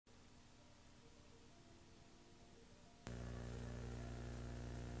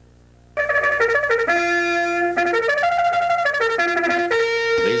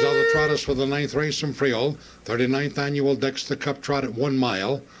Trotters for the 9th race from Freehold, 39th annual Dexter Cup Trot at 1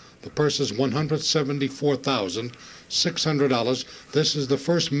 mile. The purse is $174,600. This is the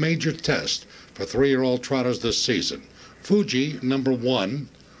first major test for 3-year-old trotters this season. Fuji, number 1,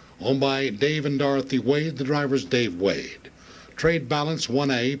 owned by Dave and Dorothy Wade. The driver's Dave Wade. Trade Balance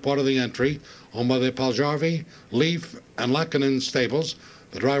 1A, part of the entry, owned by the Paljarvi, Leaf, and Lackinen stables.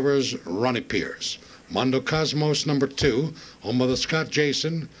 The driver's Ronnie Pierce. Mondo Cosmos, number 2, owned by the Scott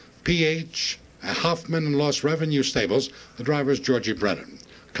Jason, PH, Hoffman, and Lost Revenue stables. The driver's Georgie Brennan.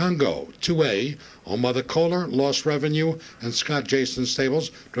 Congo 2A, owned by the Kohler, Lost Revenue, and Scott Jason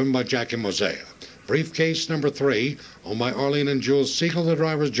stables, driven by Jackie Mosea. Briefcase number 3, owned by Arlene and Jules Siegel. The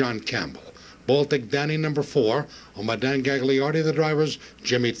driver's John Campbell. Baltic Danny number 4, owned by Dan Gagliardi. The driver's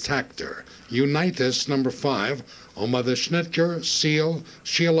Jimmy Tactor. Unitas number 5, owned by the Schnitker, Seal,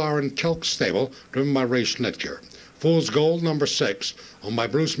 Sheelar, and Kelk stable, driven by Ray Schnitker. Fool's Gold number 6, owned by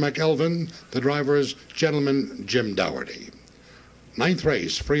Bruce McElvin. The driver's Gentleman Jim Dougherty. 9th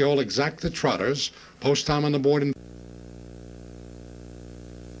race, Freehold Exacta Trotters. Post time on the board in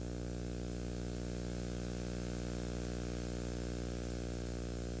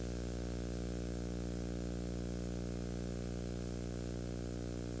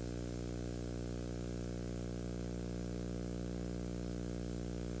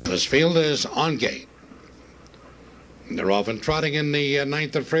this field is on gate. They're off and trotting in the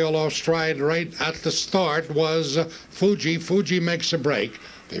 9th at Freehold. Off stride right at the start was Fuji. Fuji makes a break.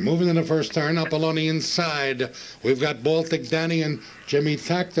 They move into the first turn, up along the inside. We've got Baltic Danny and Jimmy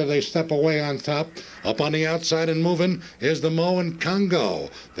Tactor. They step away on top. Up on the outside and moving is the Mo and Congo.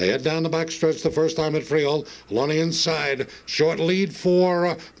 They head down the backstretch the first time at Freehold. Along the inside, short lead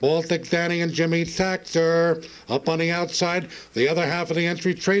for Baltic Danny and Jimmy Tactor. Up on the outside, the other half of the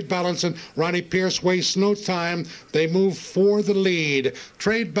entry, Trade Balance and Ronnie Pierce waste no time. They move for the lead.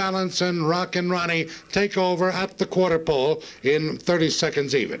 Trade Balance and Rockin' Ronnie take over at the quarter pole in 30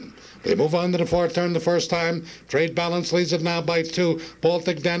 seconds even. They move on to the fourth turn the first time. Trade Balance leads it now by 2.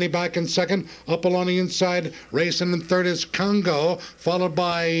 Baltic Danny back in second. Up along the inside, racing in third is Congo, followed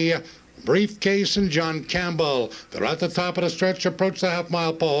by Briefcase and John Campbell. They're at the top of the stretch, approach the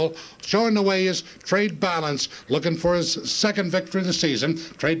half-mile pole. Showing the way is Trade Balance, looking for his second victory of the season.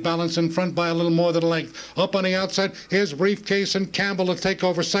 Trade Balance in front by a little more than a length. Up on the outside, here's Briefcase and Campbell to take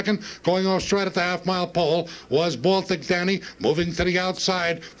over second. Going off straight at the half-mile pole was Baltic Danny, moving to the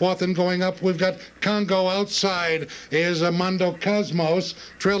outside. Fourth and going up, we've got Congo. Outside is Mondo Cosmos.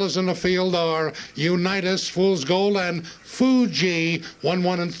 Trailers in the field are Unitas, Fool's Gold, and Fuji. 1,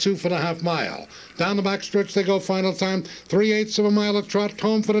 1, and 2 for the half-mile. Down the backstretch they go, final time, 3/8 of a mile of trot,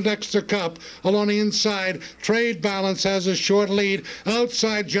 home for the Dexter Cup. Along the inside, Trade Balance has a short lead.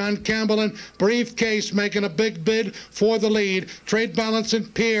 Outside, John Campbell and Briefcase making a big bid for the lead. Trade Balance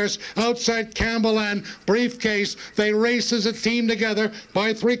and Pierce. Outside, Campbell and Briefcase. They race as a team together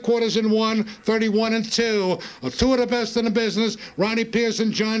by 3/4 in 1, 31 and 2. Two of the best in the business, Ronnie Pierce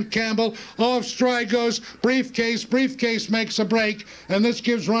and John Campbell. Off stride goes Briefcase. Briefcase makes a break, and this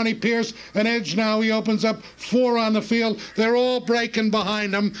gives Ronnie Pierce an edge now. He opens up 4 on the field. They're all breaking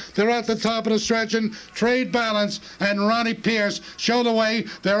behind him. They're at the top of the stretch, and Trade Balance and Ronnie Pierce show the way.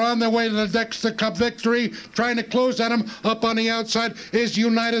 They're on their way to the Dexter Cup victory. Trying to close at him. Up on the outside is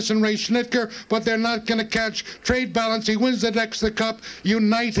Unitas and Ray Schnitker, but they're not going to catch Trade Balance. He wins the Dexter Cup.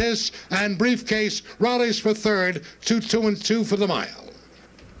 Unitas and Briefcase rallies for third. 2, 2, and 2 for the mile.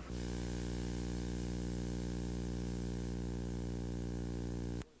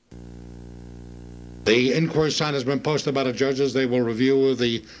 The inquiry sign has been posted by the judges. They will review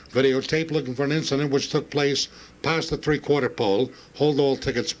the videotape looking for an incident which took place past the 3/4 pole. Hold all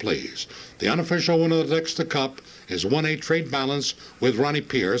tickets, please. The unofficial winner of the Dexter Cup is 1/8 Trade Balance with Ronnie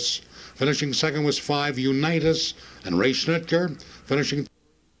Pierce. Finishing second was 5 Unitas and Ray Schnitker. Finishing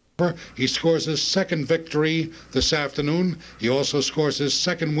third, he scores his second victory this afternoon. He also scores his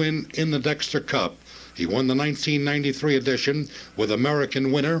second win in the Dexter Cup. He won the 1993 edition with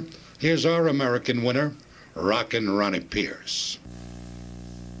American winner. Here's our American winner, Rockin' Ronnie Pierce.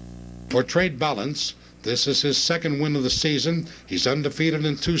 For Trade Balance, this is his second win of the season. He's undefeated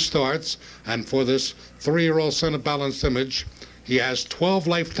in 2 starts. And for this 3-year-old son of Balanced Image, he has 12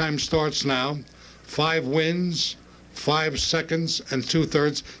 lifetime starts now, 5 wins, 5 seconds, and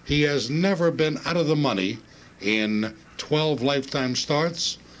 2/3. He has never been out of the money in 12 lifetime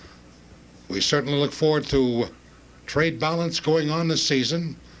starts. We certainly look forward to Trade Balance going on this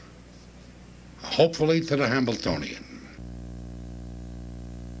season, hopefully to the Hambletonian.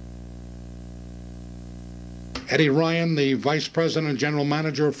 Eddie Ryan, the Vice President and General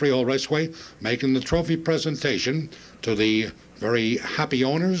Manager of Freehold Raceway, making the trophy presentation to the very happy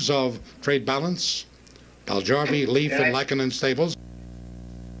owners of Trade Balance, Baljarvi, Leaf, and Lackinen Stables.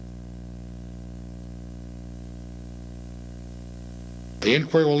 The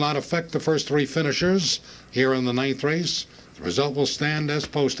inquiry will not affect the first three finishers here in the ninth race. The result will stand as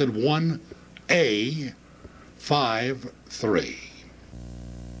posted 1A 5-3.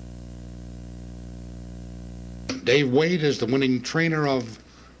 Dave Wade is the winning trainer of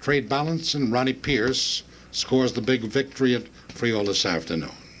Trade Balance, and Ronnie Pierce scores the big victory at Freehold this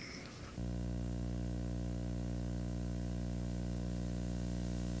afternoon.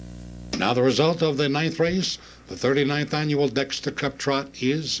 Now the result of the ninth race, the 39th annual Dexter Cup Trot,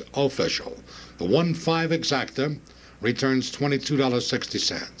 is official. The 1-5 exacta returns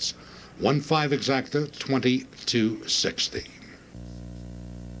 $22.60. 1-5 exacta, $22.60.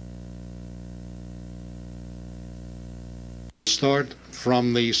 Start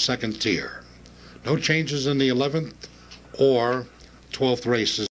from the second tier. No changes in the 11th or 12th races.